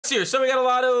here. So we got a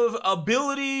lot of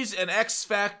abilities and X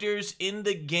factors in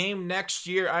the game next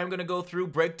year. I'm going to go through,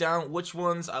 break down which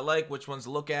ones I like, which ones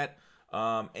to look at,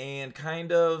 and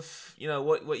kind of, you know,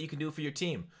 what you can do for your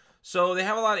team. So they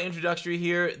have a lot of introductory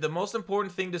here. The most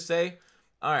important thing to say,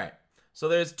 all right, so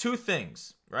there's two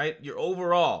things, right? Your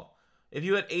overall. If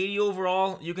you had 80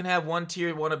 overall, you can have one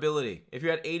tier 1 ability. If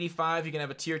you're at 85, you can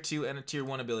have a tier 2 and a tier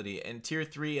 1 ability. And tier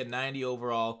 3 and 90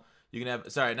 overall, you can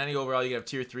have, 90 overall, you can have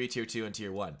tier 3, tier 2, and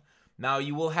tier 1. Now,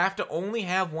 you will have to only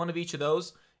have one of each of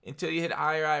those until you hit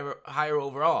higher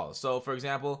overall. So, for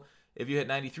example, if you hit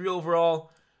 93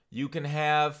 overall, you can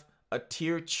have a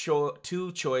tier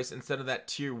 2 choice instead of that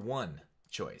tier 1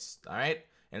 choice, all right?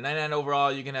 And 99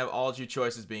 overall, you can have all of your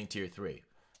choices being tier 3.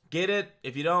 Get it?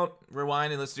 If you don't,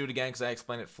 rewind and let's do it again because I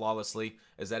explain it flawlessly,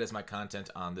 as that is my content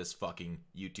on this fucking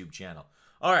YouTube channel.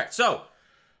 All right, so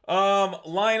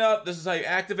lineup. This is how you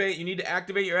activate. You need to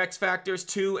activate your X factors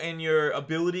too and your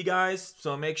ability guys.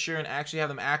 So make sure and actually have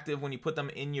them active when you put them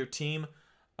in your team.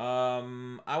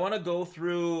 I want to go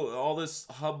through all this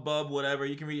hubbub, whatever.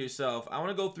 You can read yourself. I want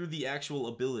to go through the actual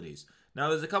abilities. Now,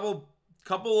 there's a couple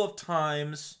of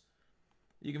times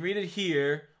you can read it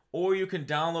here, or you can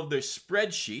download their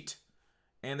spreadsheet,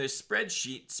 and their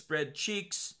spreadsheet spread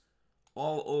cheeks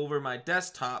all over my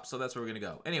desktop. So that's where we're gonna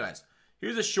go. Anyways,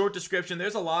 here's a short description.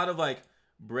 There's a lot of like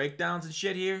breakdowns and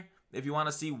shit here if you want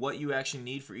to see what you actually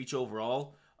need for each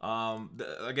overall.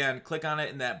 Again, click on it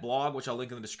in that blog, which I'll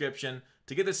link in the description,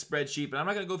 to get this spreadsheet. But I'm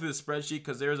not going to go through the spreadsheet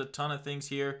because there's a ton of things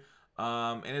here.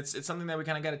 And it's something that we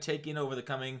kind of got to take in over the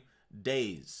coming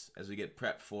days as we get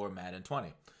prepped for Madden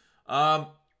 20.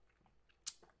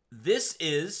 This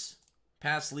is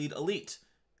Pass Lead Elite.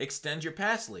 Extend your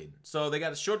pass lead. So they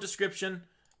got a short description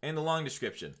and the long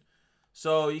description.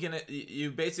 So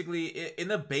you basically, in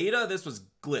the beta, this was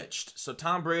glitched. So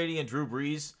Tom Brady and Drew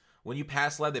Brees, when you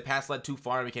pass led, they pass led too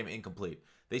far and became incomplete.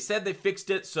 They said they fixed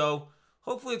it, so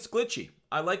hopefully it's glitchy.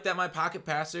 I like that my pocket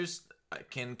passers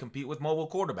can compete with mobile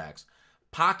quarterbacks.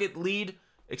 Pocket lead,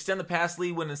 extend the pass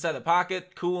lead when inside the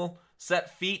pocket, cool.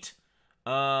 Set feet,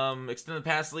 extend the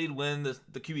pass lead when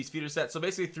the QB's feet are set. So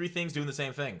basically 3 things doing the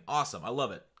same thing. Awesome, I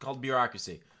love it. Called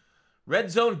bureaucracy.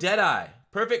 Red zone Deadeye.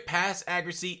 Perfect pass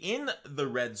accuracy in the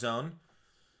red zone.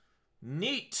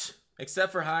 Neat.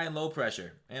 Except for high and low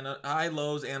pressure. And high,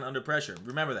 lows, and under pressure.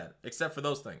 Remember that. Except for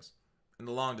those things. In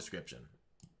the long description.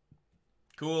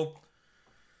 Cool.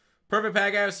 Perfect pass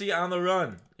accuracy on the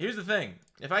run. Here's the thing.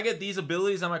 If I get these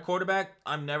abilities on my quarterback,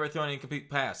 I'm never throwing an incomplete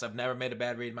pass. I've never made a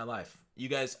bad read in my life. You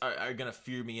guys are going to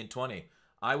fear me in 20.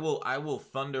 I will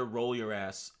thunder roll your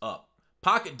ass up.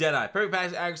 Pocket Deadeye. Perfect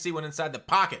pass accuracy when inside the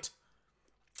pocket.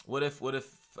 What if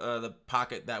the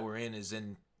pocket that we're in is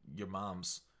in your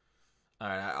mom's? All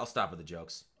right, I'll stop with the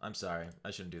jokes. I'm sorry.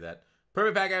 I shouldn't do that.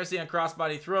 Perfect pass accuracy on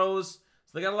crossbody throws.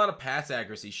 So they got a lot of pass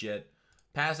accuracy shit.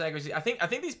 Pass accuracy. I think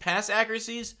these pass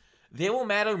accuracies, they will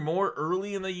matter more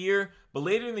early in the year, but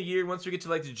later in the year, once we get to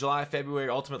like the July, February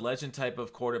Ultimate Legend type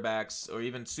of quarterbacks, or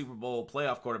even Super Bowl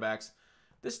playoff quarterbacks,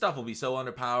 this stuff will be so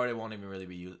underpowered it won't even really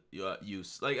be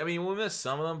used. Like, I mean, we'll miss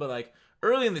some of them, but like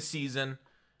early in the season,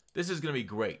 this is going to be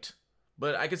great.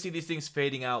 But I can see these things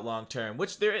fading out long term,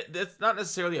 which that's not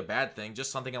necessarily a bad thing,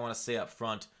 just something I want to say up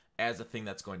front as a thing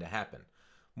that's going to happen.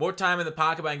 More time in the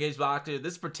pocket by engaged blocker.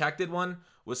 This protected one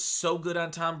was so good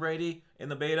on Tom Brady in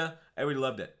the beta. Everybody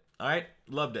loved it. All right?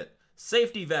 Loved it.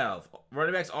 Safety valve.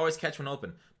 Running backs always catch when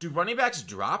open. Do running backs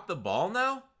drop the ball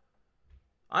now?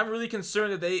 I'm really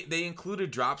concerned that they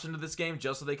included drops into this game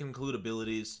just so they can include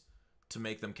abilities to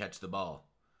make them catch the ball.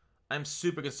 I'm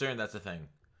super concerned that's a thing.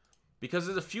 Because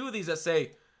there's a few of these that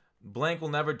say blank will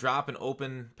never drop an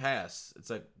open pass. It's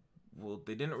like, well,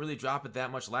 they didn't really drop it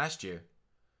that much last year.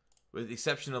 With the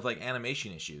exception of like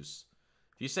animation issues.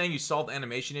 If you're saying you solved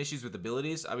animation issues with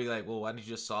abilities, I'd be like, well, why didn't you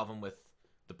just solve them with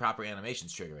the proper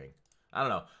animations triggering? I don't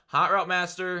know. Hot Route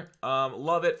Master,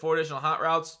 love it. 4 additional hot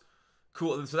routes.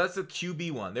 Cool. So that's the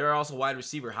QB one. There are also wide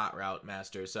receiver Hot Route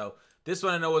Master. So this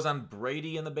one I know was on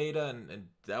Brady in the beta, and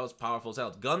that was powerful as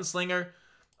hell. Gunslinger.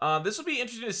 This will be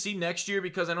interesting to see next year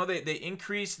because I know they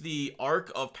increase the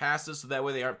arc of passes so that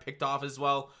way they aren't picked off as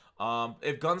well.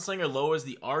 If Gunslinger lowers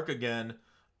the arc again,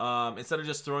 instead of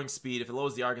just throwing speed, if it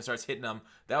lowers the arc and starts hitting them,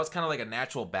 that was kind of like a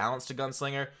natural balance to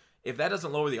Gunslinger. If that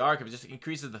doesn't lower the arc, if it just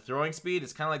increases the throwing speed,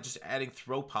 it's kind of like just adding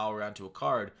throw power onto a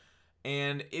card.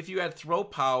 And if you add throw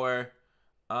power,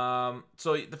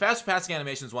 so the faster passing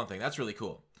animation is one thing. That's really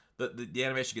cool. The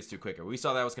animation gets through quicker. We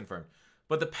saw that was confirmed.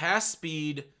 But the pass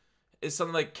speed is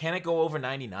something like, can it go over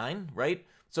 99, right?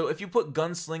 So if you put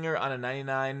Gunslinger on a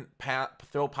 99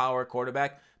 throw power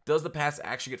quarterback, does the pass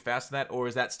actually get faster than that, or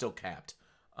is that still capped?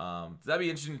 That'd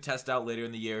be interesting to test out later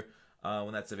in the year.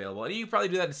 when that's available. And you can probably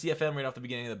do that in CFM right off the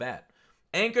beginning of the bat.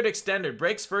 Anchored extender.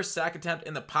 Breaks first sack attempt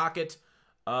in the pocket.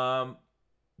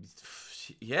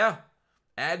 Yeah.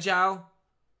 Agile.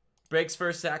 Breaks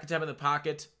first sack attempt in the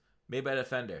pocket. Made by a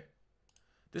defender.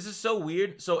 This is so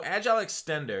weird. So agile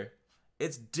extender,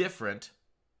 it's different.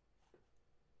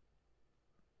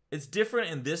 It's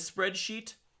different in this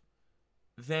spreadsheet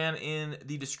than in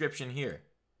the description here.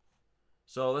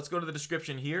 So let's go to the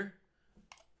description here.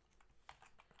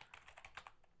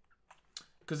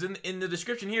 Because in the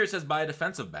description here, it says by a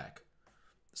defensive back.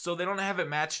 So they don't have it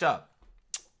matched up.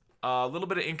 A little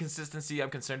bit of inconsistency I'm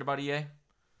concerned about, EA.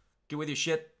 Get with your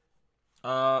shit.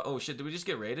 Oh shit, did we just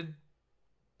get raided?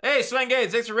 Hey, Swen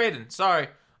Gates, thanks for raiding. Sorry,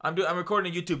 I'm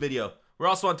recording a YouTube video. We're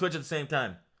also on Twitch at the same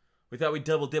time. We thought we'd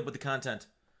double dip with the content.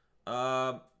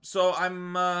 So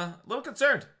I'm a little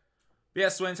concerned. But yeah,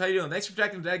 Swens, how you doing? Thanks for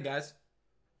protecting the dead, guys.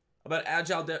 About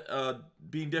agile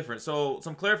being different. So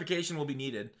some clarification will be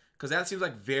needed, because that seems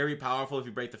like very powerful if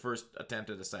you break the first attempt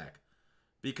at a sack.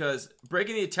 Because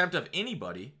breaking the attempt of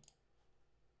anybody,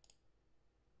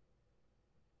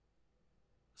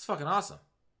 it's fucking awesome.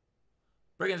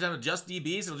 Breaking the attempt of just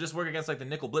DBs, it'll just work against like the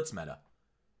nickel blitz meta.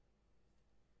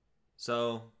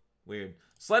 So weird.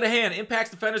 Sleight of hand impacts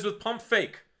defenders with pump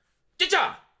fake.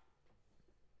 Cha-cha!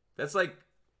 That's like,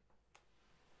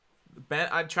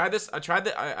 I tried this.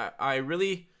 I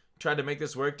really tried to make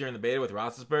this work during the beta with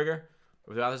Roethlisberger.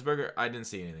 With Roethlisberger, I didn't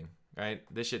see anything. Right?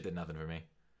 This shit did nothing for me.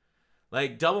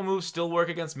 Like, double moves still work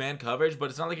against man coverage,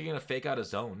 but it's not like you're gonna fake out a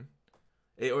zone.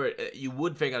 You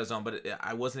would fake out a zone, but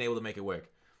I wasn't able to make it work.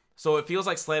 So it feels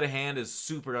like sleight of hand is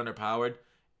super underpowered.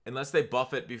 Unless they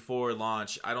buff it before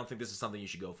launch, I don't think this is something you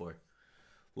should go for.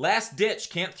 Last ditch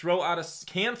can throw out of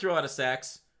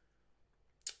sacks.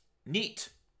 Neat,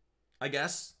 I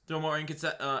guess. Throw more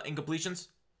incompletions.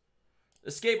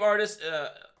 Escape artist.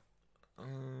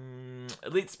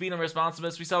 Elite speed and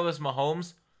responsiveness. We saw this with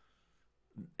Mahomes.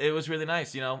 It was really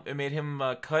nice, you know. It made him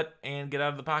cut and get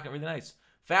out of the pocket really nice.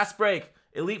 Fast break.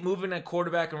 Elite movement at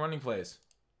quarterback and running plays.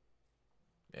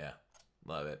 Yeah,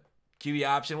 love it. QB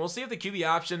option. We'll see if the QB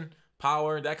option,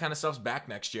 power, that kind of stuff's back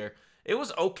next year. It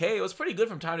was okay. It was pretty good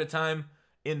from time to time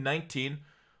in 19.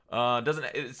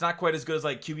 It's not quite as good as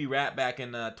like QB rat back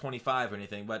in 25 or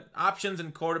anything, but options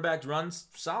and quarterback runs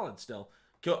solid still.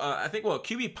 I think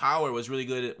QB power was really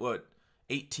good at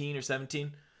 18 or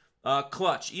 17.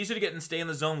 Clutch, easier to get and stay in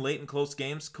the zone late in close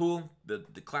games. Cool. The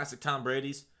classic Tom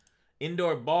Brady's.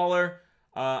 Indoor baller.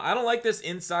 I don't like this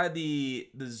inside the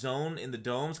zone in the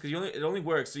domes because it only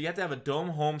works. So you have to have a dome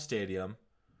home stadium.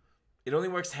 It only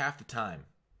works half the time.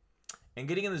 And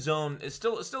getting in the zone is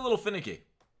still a little finicky.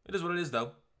 It is what it is,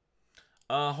 though.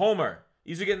 Homer.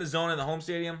 Easier to get in the zone in the home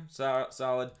stadium.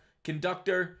 Solid.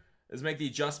 Conductor is make the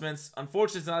adjustments.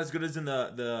 Unfortunately, it's not as good as in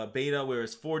the beta where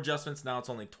it's 4 adjustments. Now it's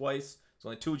only twice. It's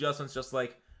only 2 adjustments, just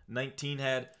like 19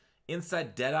 had.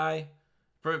 Inside Deadeye.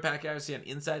 Perfect pack accuracy on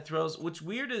inside throws. Which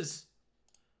weird is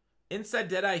inside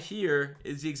Deadeye here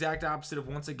is the exact opposite of,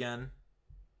 once again,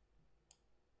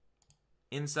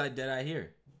 inside Deadeye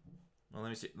here. Well, let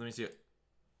me see it.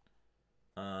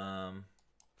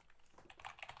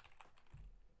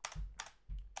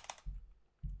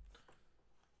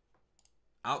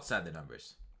 Outside the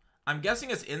numbers. I'm guessing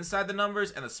it's inside the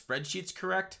numbers and the spreadsheet's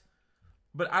correct,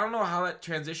 but I don't know how that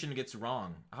transition gets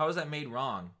wrong. How is that made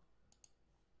wrong?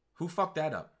 Who fucked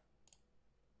that up?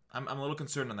 I'm a little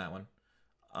concerned on that one.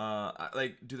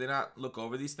 Like, do they not look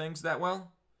over these things that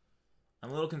well? I'm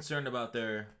a little concerned about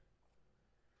their...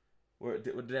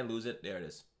 Did I lose it? There it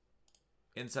is.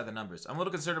 Inside the numbers. I'm a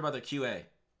little concerned about their QA.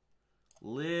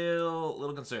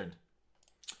 Little concerned.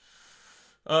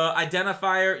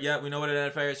 Identifier. Yeah, we know what an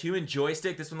identifier is. Human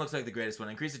joystick. This one looks like the greatest one.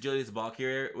 Increased agility as a ball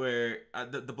carrier. Where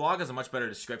the blog has a much better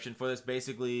description for this.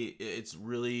 Basically, it's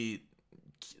really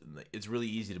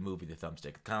easy to move with your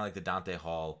thumbstick. Kind of like the Dante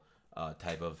Hall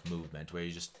type of movement, where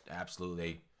you just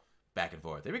absolutely back and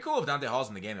forth. It'd be cool if Dante Hall's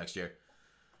in the game next year.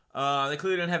 They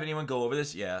clearly don't have anyone go over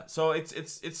this. Yeah, so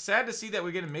it's sad to see that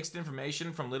we're getting mixed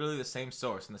information from literally the same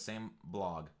source in the same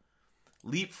blog.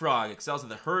 Leapfrog excels at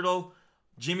the hurdle.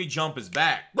 Jimmy Jump is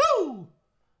back. Woo!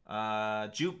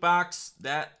 Jukebox.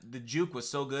 The juke was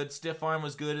so good. Stiff arm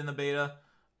was good in the beta.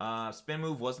 Spin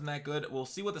move wasn't that good. We'll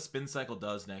see what the spin cycle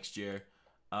does next year.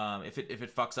 If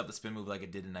it fucks up the spin move like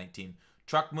it did in 19.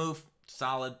 Truck move,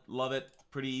 solid. Love it.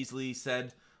 Pretty easily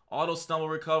said. Auto stumble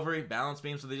recovery. Balance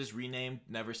beam, so they just renamed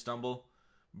Never Stumble.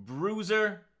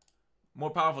 Bruiser.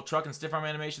 More powerful truck and stiff arm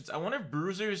animations. I wonder if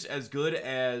Bruiser's as good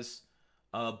as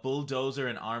Bulldozer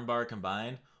and Armbar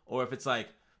combined. Or if it's like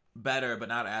better but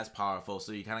not as powerful.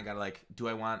 So you kind of got to like, do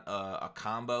I want a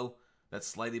combo that's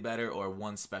slightly better or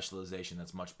one specialization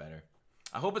that's much better.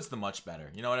 I hope it's the much better.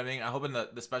 You know what I mean? I hope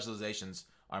the specializations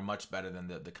are much better than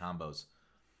the combos.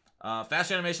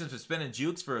 Fast animations for spin and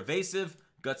jukes for evasive.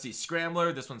 Gutsy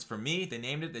scrambler. This one's for me. They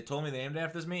named it. They told me they named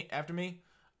it after me.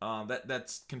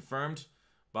 That's confirmed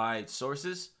by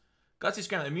sources. Gutsy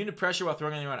scrambler. Immune to pressure while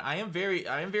throwing on your own. I am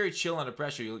very chill under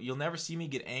pressure. You'll never see me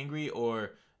get angry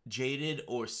or jaded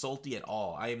or salty at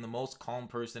all. I am the most calm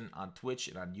person on Twitch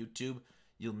and on YouTube.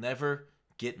 You'll never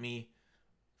get me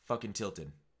fucking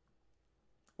tilted.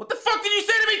 What the fuck did you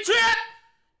say to me, chat?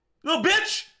 Little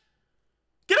bitch!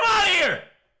 Get him out of here!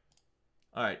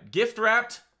 Alright, gift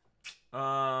wrapped.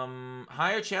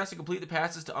 Higher chance to complete the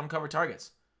passes to uncover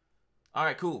targets.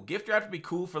 Alright, cool. Gift wrapped would be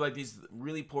cool for like these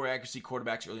really poor accuracy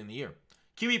quarterbacks early in the year.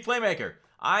 QB playmaker.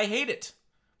 I hate it.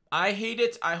 I hate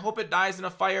it. I hope it dies in a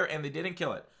fire, and they didn't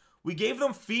kill it. We gave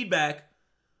them feedback.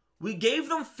 We gave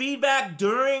them feedback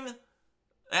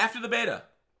after the beta.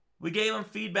 We gave them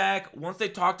feedback once they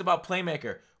talked about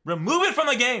playmaker. Remove it from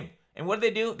the game. And what did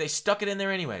they do? They stuck it in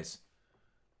there anyways.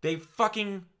 They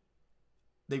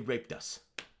raped us.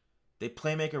 They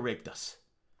playmaker raped us.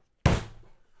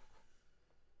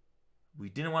 We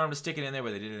didn't want them to stick it in there,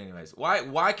 but they did it anyways.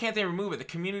 Why can't they remove it? The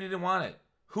community didn't want it.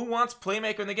 Who wants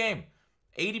playmaker in the game?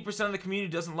 80% of the community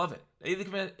doesn't love it.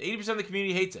 80% of the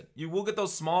community hates it. You will get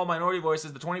those small minority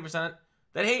voices, the 20%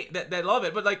 that love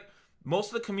it, but like most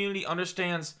of the community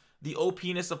understands the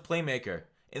OP-ness of playmaker.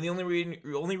 And the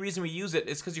only reason we use it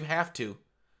is because you have to,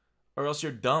 or else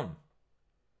you're dumb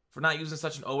for not using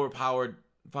such an overpowered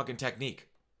fucking technique.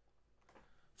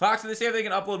 Fox, did they say if they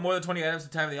can upload more than 20 items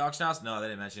at the time of the auction house? No, they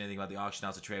didn't mention anything about the auction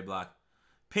house or trade block.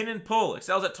 Pin and pull.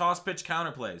 Excels at toss pitch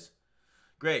counter plays.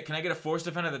 Great. Can I get a force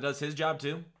defender that does his job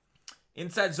too?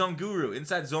 Inside zone guru.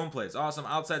 Inside zone plays. Awesome.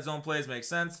 Outside zone plays make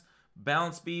sense.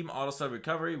 Balance beam. Auto sub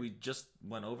recovery. We just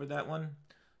went over that one.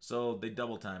 So they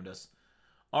double timed us.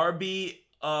 RB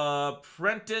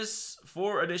Prentice.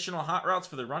 4 additional hot routes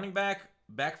for the running back.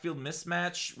 Backfield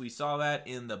mismatch. We saw that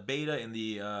in the beta in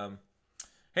the...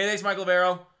 Hey, thanks, Michael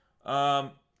Vero.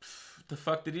 The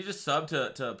fuck? Did he just sub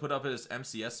to put up his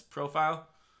MCS profile?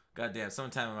 Goddamn,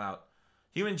 someone time him out.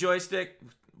 Human joystick.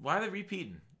 Why are they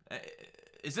repeating?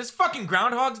 Is this fucking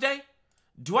Groundhog's Day?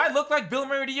 Do I look like Bill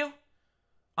Murray to you?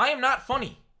 I am not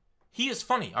funny. He is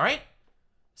funny, alright?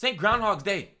 This ain't Groundhog's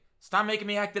Day. Stop making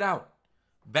me act it out.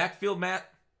 Backfield master.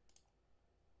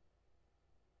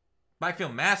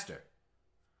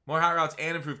 More hot routes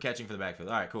and improved catching for the backfield.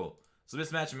 Alright, cool. So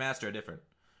mismatch and master are different.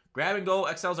 Grab and go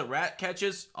excels at rat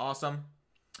catches. Awesome.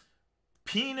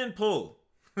 Peen and pull.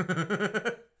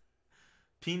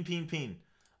 Peen.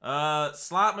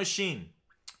 Slot machine.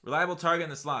 Reliable target in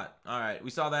the slot. Alright, we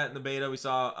saw that in the beta. We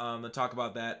saw the talk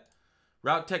about that.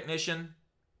 Route technician.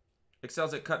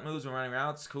 Excels at cut moves when running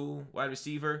routes. Cool. Wide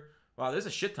receiver. Wow, there's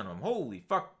a shit ton of them. Holy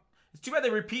fuck. It's too bad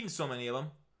they're repeating so many of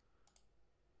them.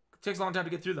 It takes a long time to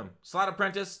get through them. Slot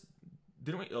apprentice.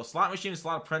 Didn't we? Oh, slot machine and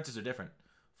slot apprentice are different.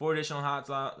 4 additional hot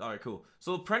slot. Alright, cool.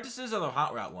 So apprentices are the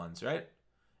hot route ones, right?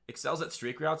 Excels at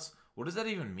streak routes. What does that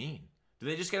even mean? Do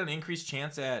they just get an increased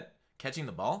chance at catching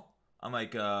the ball? I'm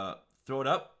like, throw it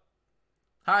up.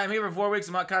 Hi, I'm here for 4 weeks.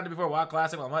 I'm not content before WoW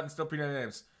Classic while Mutton still pre-9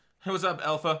 names. Hey, what's up,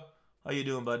 Alpha? How you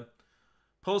doing, bud?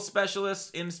 Post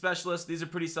specialist, in specialist. These are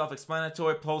pretty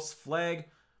self-explanatory. Post flag.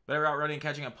 Better route running and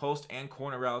catching on post and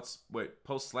corner routes. Wait,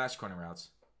 post/corner routes.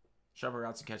 Sharper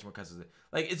routes and catching more cuts.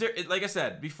 Like, is there? Like I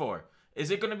said before,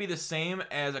 is it going to be the same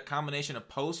as a combination of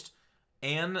post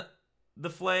and the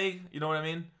flag? You know what I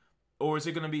mean? Or is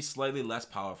it going to be slightly less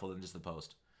powerful than just the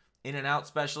post? In and out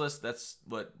specialist. That's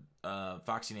what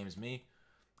Foxy names me.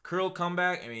 Curl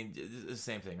comeback. I mean, it's the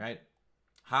same thing, right?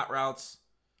 Hot routes.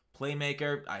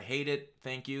 Playmaker. I hate it.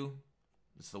 Thank you.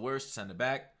 It's the worst. Send it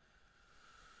back.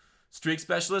 Streak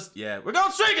specialist. Yeah, we're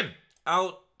going streaking.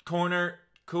 Out corner.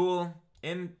 Cool.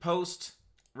 In post.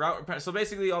 Route. So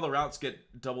basically, all the routes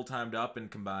get double timed up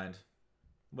and combined.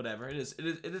 Whatever. It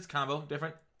is combo.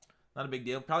 Different. Not a big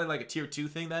deal. Probably like a tier 2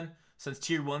 thing then. Since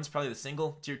tier 1's probably the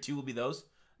single. Tier 2 will be those.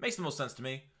 Makes the most sense to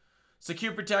me.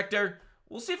 Secure protector.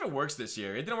 We'll see if it works this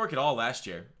year. It didn't work at all last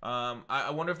year.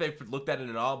 I wonder if they've looked at it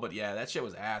at all. But yeah, that shit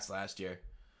was ass last year.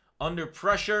 Under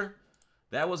pressure.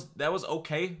 That was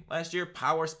okay last year.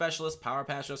 Power specialist, power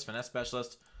pass rush, finesse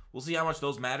specialist. We'll see how much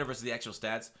those matter versus the actual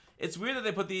stats. It's weird that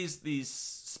they put these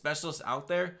specialists out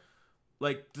there.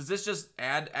 Like, does this just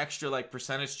add extra like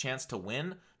percentage chance to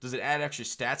win? Does it add extra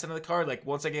stats into the card? Like,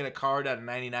 once I get a card at a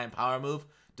 99 power move,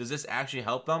 does this actually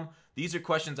help them? These are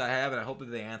questions I have, and I hope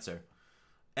that they answer.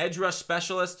 Edge rush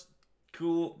specialist,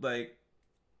 cool. Like,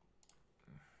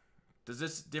 does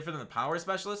this differ than the power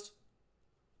specialist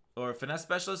or finesse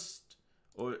specialist?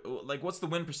 Or like, what's the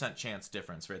win percent chance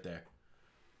difference right there?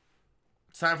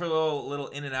 It's time for a little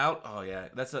in and out. Oh yeah,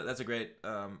 that's a great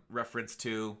reference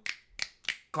to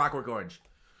Clockwork Orange.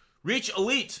 Reach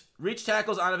elite. Reach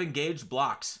tackles out of engaged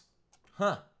blocks.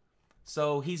 Huh.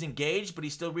 So he's engaged, but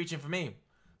he's still reaching for me.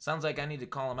 Sounds like I need to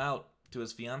call him out to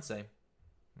his fiance.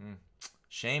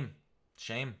 Shame.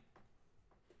 Shame.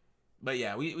 But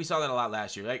yeah, we saw that a lot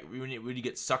last year. Like when you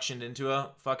get suctioned into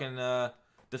a fucking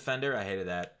defender, I hated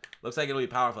that. Looks like it'll be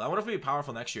powerful. I wonder if it'll be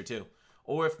powerful next year too.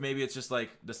 Or if maybe it's just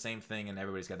like the same thing and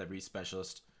everybody's got that reach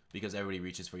specialist because everybody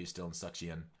reaches for you still and sucks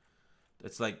you in.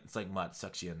 It's like Mutt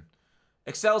sucks you in.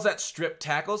 Excels at strip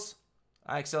tackles.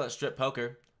 I excel at strip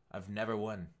poker. I've never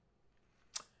won.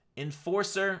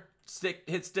 Enforcer,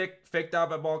 hit stick, faked out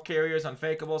by ball carriers,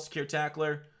 unfakeable, secure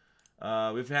tackler.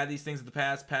 We've had these things in the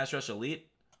past. Pass rush elite.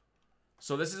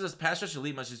 So this is a pass rush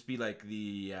elite must just be like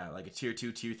the like a tier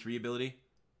 2, tier 3 ability.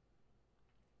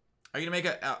 Are you gonna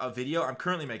make a video? I'm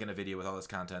currently making a video with all this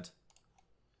content.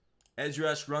 Edge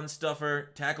rush, run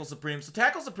stuffer, tackle supreme. So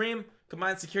tackle supreme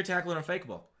combines secure tackle and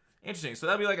unfakeable. Interesting. So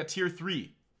that'd be like a tier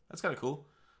 3. That's kind of cool.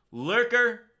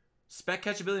 Lurker, spec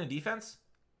catchability and defense.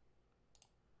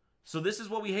 So this is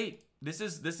what we hate. This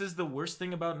is the worst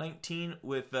thing about 19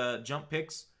 with jump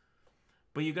picks.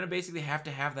 But you're gonna basically have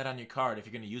to have that on your card if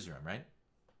you're gonna use them, right?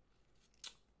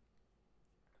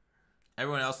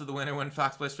 Everyone else did the winner when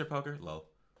Fox plays strip poker. Low.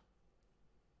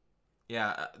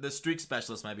 Yeah, the streak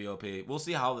specialist might be OP. We'll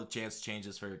see how the chance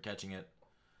changes for catching it.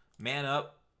 Man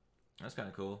up. That's kind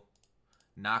of cool.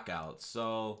 Knockouts.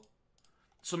 So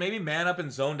maybe man up and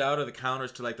zoned out are the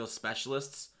counters to like those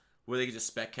specialists where they can just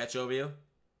spec catch over you.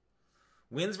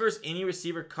 Wins versus any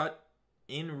receiver cut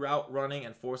in route running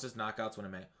and forces knockouts when a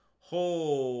man.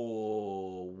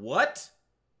 Oh, what?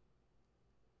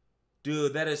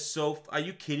 Dude, that is so... Are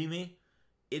you kidding me?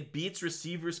 It beats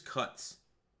receivers cuts.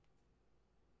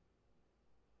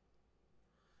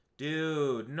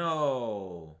 Dude,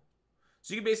 no.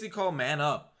 So you can basically call man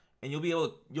up, and you'll be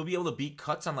able to beat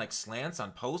cuts on like slants,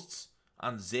 on posts,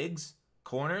 on zigs,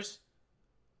 corners.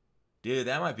 Dude,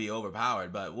 that might be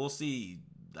overpowered, but we'll see.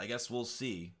 I guess we'll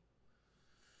see.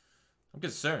 I'm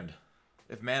concerned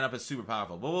if man up is super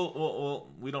powerful,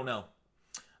 but we don't know.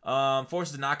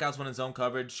 Forces knockouts when in zone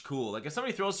coverage. Cool. Like if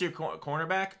somebody throws to your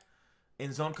cornerback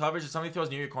in zone coverage, if somebody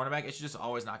throws near your cornerback, it should just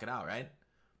always knock it out, right?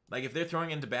 Like, if they're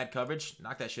throwing into bad coverage,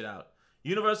 knock that shit out.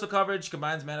 Universal coverage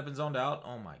combines man up and zoned out.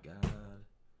 Oh, my God.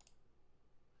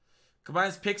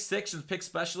 Combines pick 6 and pick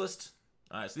specialist.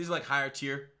 All right, so these are, like, higher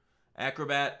tier.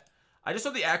 Acrobat. I just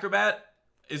hope the acrobat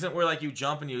isn't where, like, you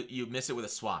jump and you miss it with a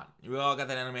swat. We all got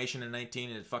that animation in 19,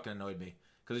 and it fucking annoyed me.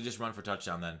 Because it just run for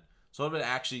touchdown then. So hope it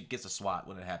actually gets a swat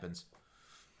when it happens.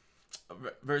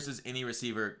 Versus any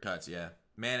receiver cuts, yeah.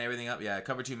 Man everything up, yeah.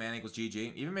 Cover 2 man equals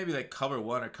GG. Even maybe, like, cover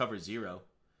 1 or cover 0.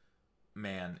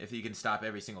 Man, if you can stop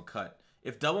every single cut.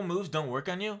 If double moves don't work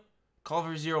on you,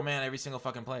 cover 0 man every single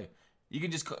fucking play. You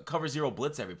can just cover 0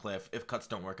 blitz every play if cuts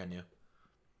don't work on you.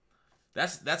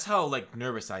 That's how like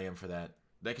nervous I am for that.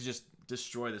 That could just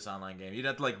destroy this online game. You'd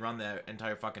have to like run that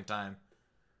entire fucking time.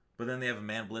 But then they have a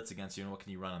man blitz against you, and what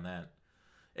can you run on that?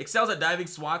 Excels at diving,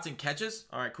 swats, and catches.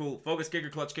 All right, cool. Focus kicker,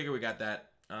 clutch kicker, we got that.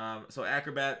 So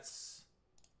acrobats,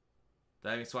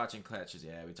 diving, swats, and catches.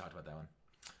 Yeah, we talked about that one.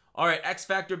 All right,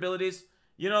 X-Factor abilities.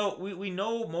 You know, we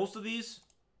know most of these,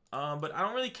 but I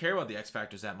don't really care about the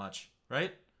X-Factors that much,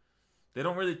 right? They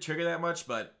don't really trigger that much,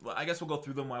 but well, I guess we'll go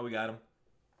through them while we got them.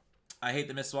 I hate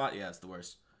the miss swat. Yeah, it's the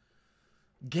worst.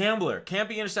 Gambler. Can't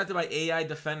be intercepted by AI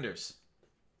defenders.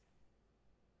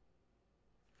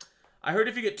 I heard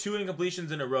if you get 2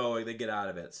 incompletions in a row, they get out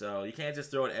of it. So you can't just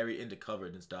throw it into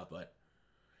coverage and stuff, but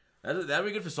that'd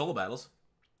be good for solo battles.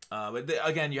 But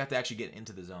again, you have to actually get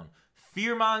into the zone.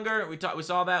 Fearmonger, we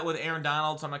saw that with Aaron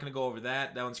Donald, so I'm not going to go over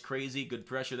that. That one's crazy. Good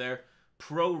pressure there.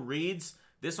 Pro reads.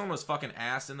 This one was fucking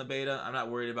ass in the beta. I'm not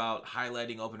worried about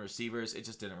highlighting open receivers. It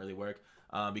just didn't really work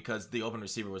because the open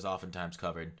receiver was oftentimes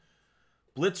covered.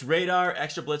 Blitz radar,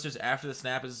 extra blitzers after the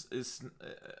snap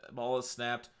ball is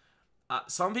snapped.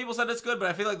 Some people said it's good, but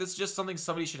I feel like this is just something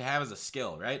somebody should have as a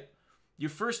skill, right? Your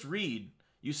first read,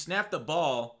 you snap the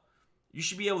ball, you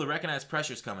should be able to recognize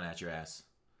pressures coming at your ass.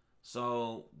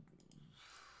 So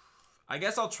I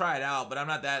guess I'll try it out, but I'm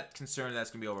not that concerned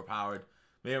that's going to be overpowered.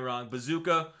 Maybe I'm wrong.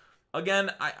 Bazooka.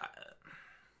 Again,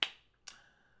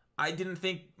 I didn't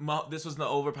think this was the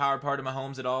overpowered part of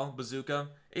Mahomes at all. Bazooka.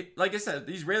 Like I said,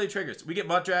 these rarely triggers. We get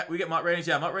MUT ratings.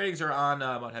 Yeah, MUT ratings are on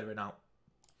MUT head right now.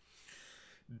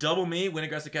 Double me, win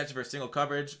aggressive catch for single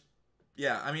coverage.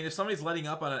 Yeah, I mean, if somebody's letting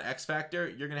up on an X Factor,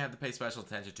 you're going to have to pay special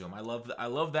attention to them. I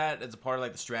love that as a part of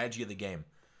like the strategy of the game.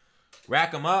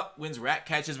 Rack them up, wins rack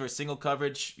catches versus single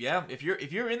coverage. Yeah, if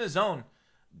you're in the zone,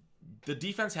 the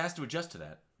defense has to adjust to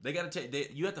that. They got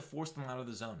to you have to force them out of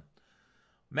the zone.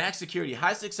 Max security,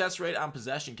 high success rate on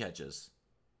possession catches.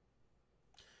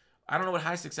 I don't know what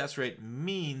high success rate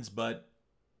means, but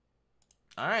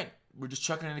all right, we're just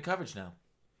chucking into coverage now.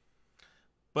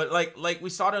 But like we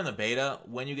saw during the beta,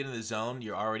 when you get in the zone,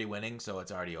 you're already winning, so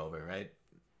it's already over, right?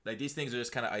 Like these things are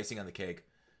just kind of icing on the cake.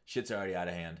 Shit's already out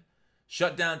of hand.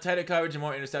 Shut down tighter coverage and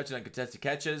more interceptions on contested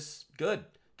catches. Good.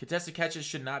 Contested catches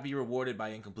should not be rewarded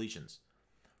by incompletions.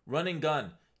 Running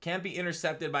gun can't be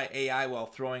intercepted by AI while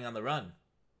throwing on the run.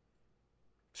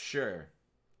 Sure.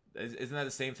 Isn't that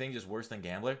the same thing, just worse than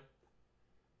Gambler?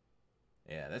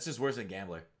 Yeah, that's just worse than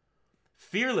Gambler.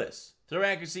 Fearless. Throw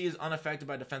accuracy is unaffected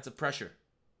by defensive pressure.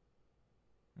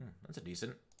 That's a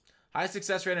decent. High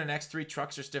success rate on X3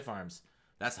 trucks or stiff arms.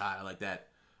 That's high. I like that.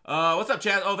 What's up,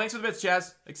 Chaz? Oh, thanks for the bits,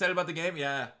 Chaz. Excited about the game?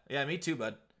 Yeah, me too,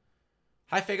 bud.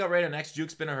 High fake out rate on X juke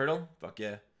spinner hurdle. Fuck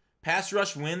yeah. Pass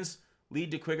rush wins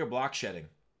lead to quicker block shedding.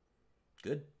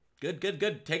 Good.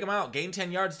 Take them out. Gain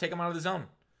 10 yards. Take them out of the zone.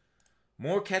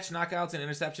 More catch knockouts and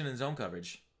interception in zone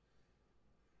coverage.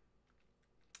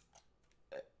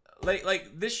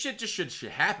 Like this shit just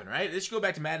should happen, right? This should go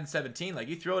back to Madden 17. Like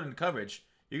you throw it in coverage,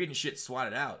 you're getting shit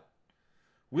swatted out.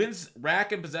 Wins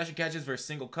rack and possession catches versus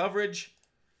single coverage.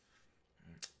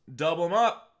 Double them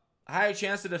up. Higher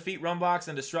chance to defeat run blocks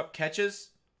and disrupt catches.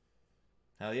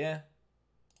 Hell yeah.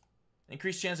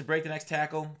 Increased chance to break the next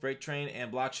tackle, break train,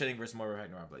 and block shedding versus more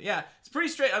effective run play. Yeah, it's pretty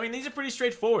straight. I mean, these are pretty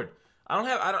straightforward.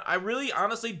 I really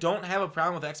honestly don't have a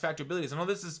problem with X-Factor abilities. I know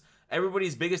this is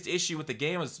everybody's biggest issue with the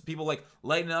game is people like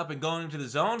lighting up and going into the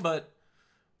zone, but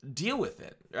deal with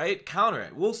it, right? Counter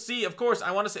it. We'll see. Of course,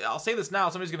 I'll say this now.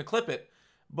 Somebody's going to clip it,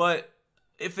 but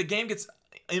if the game gets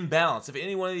imbalanced, if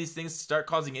any one of these things start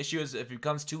causing issues, if it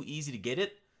becomes too easy to get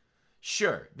it,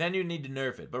 sure, then you need to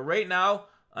nerf it. But right now,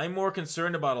 I'm more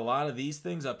concerned about a lot of these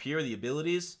things up here, the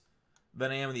abilities,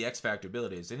 than I am the X-Factor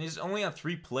abilities. And it's only on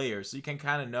 3 players, so you can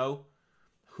kind of know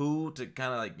who to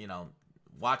kind of like, you know,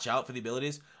 watch out for the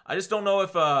abilities. I just don't know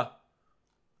if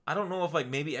like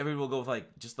maybe everyone will go with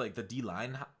like just like the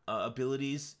D-line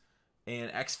abilities and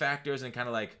X-Factors and kind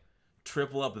of like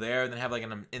triple up there and then have like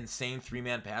an insane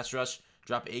 3-man pass rush,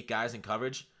 drop 8 guys in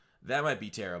coverage. That might be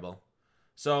terrible.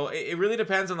 So it really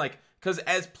depends on like, because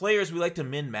as players we like to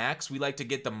min-max, we like to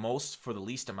get the most for the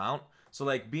least amount. So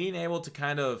like being able to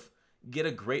kind of get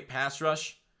a great pass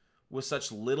rush with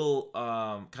such little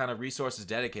kind of resources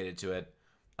dedicated to it,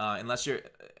 unless you're,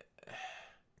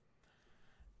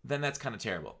 then that's kind of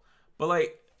terrible. But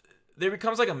like, there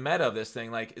becomes like a meta of this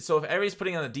thing. Like, so if everybody's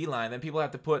putting on the D line, then people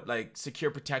have to put like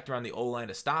secure protector on the O line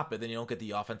to stop it. Then you don't get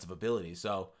the offensive ability.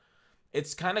 So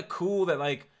it's kind of cool that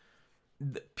like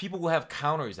people will have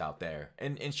counters out there,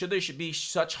 and there should be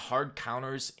such hard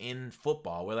counters in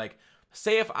football where like,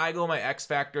 say if I go my X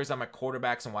factors on my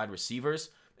quarterbacks and wide receivers,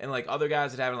 and like other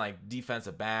guys that have like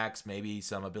defensive backs, maybe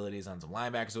some abilities on some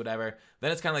linebackers or whatever,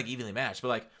 then it's kind of like evenly matched. But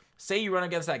like, say you run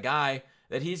against that guy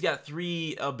that he's got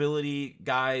 3 ability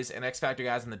guys and X-Factor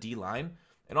guys in the D-line,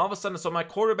 and all of a sudden, so my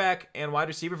quarterback and wide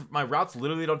receiver, my routes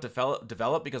literally don't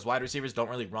develop because wide receivers don't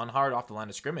really run hard off the line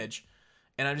of scrimmage,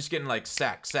 and I'm just getting like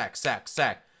sack.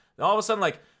 And all of a sudden,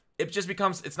 like, it just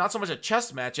becomes, it's not so much a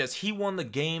chess match as he won the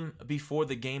game before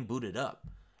the game booted up.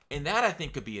 And that, I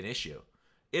think, could be an issue.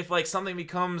 If, like, something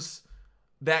becomes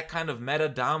that kind of meta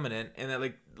dominant and that,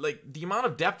 like the amount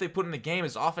of depth they put in the game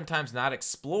is oftentimes not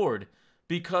explored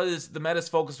because the meta is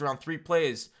focused around 3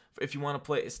 plays if you want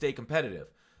to stay competitive.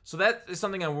 So that is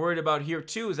something I'm worried about here,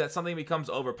 too, is that something becomes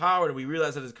overpowered and we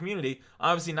realize that as a community,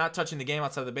 obviously not touching the game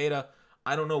outside of the beta,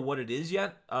 I don't know what it is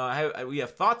yet. We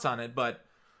have thoughts on it, but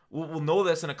we'll know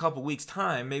this in a couple weeks'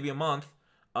 time, maybe a month.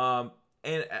 And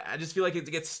I just feel like it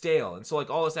gets stale. And so like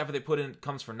all this effort they put in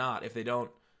comes for naught if they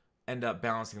don't end up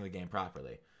balancing the game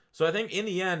properly. So I think in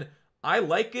the end, I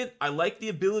like it. I like the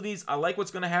abilities. I like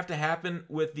what's going to happen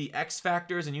with the X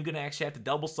factors, and you're going to actually have to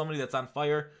double somebody that's on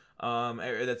fire,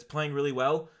 or that's playing really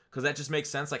well, because that just makes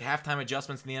sense. Like halftime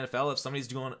adjustments in the NFL,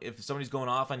 if somebody's going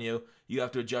off on you, you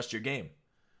have to adjust your game.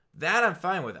 That I'm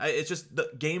fine with. It's just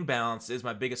the game balance is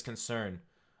my biggest concern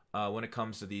when it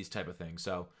comes to these type of things.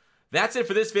 So that's it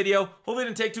for this video. Hopefully it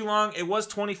didn't take too long. It was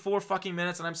 24 fucking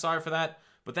minutes, and I'm sorry for that.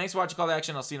 But thanks for watching Call to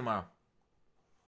Action. I'll see you tomorrow.